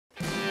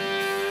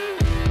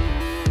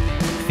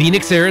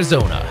Phoenix,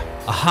 Arizona,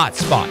 a hot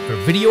spot for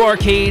video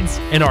arcades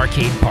and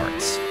arcade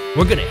parts.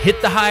 We're gonna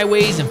hit the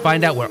highways and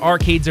find out where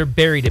arcades are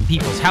buried in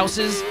people's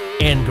houses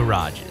and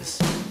garages.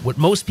 What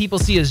most people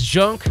see as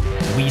junk,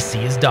 we see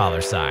as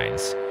dollar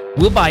signs.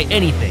 We'll buy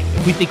anything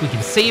if we think we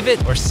can save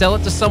it or sell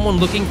it to someone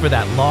looking for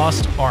that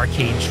lost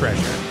arcade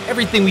treasure.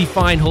 Everything we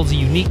find holds a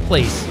unique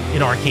place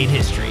in arcade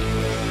history.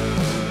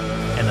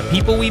 And the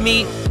people we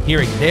meet,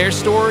 hearing their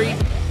story,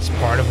 is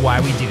part of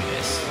why we do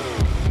this.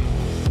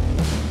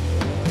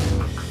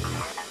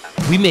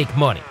 We make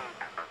money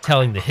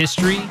telling the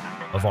history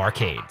of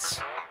arcades.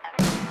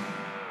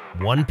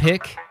 One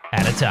pick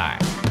at a time.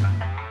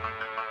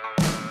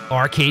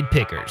 Arcade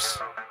Pickers,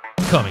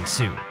 coming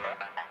soon.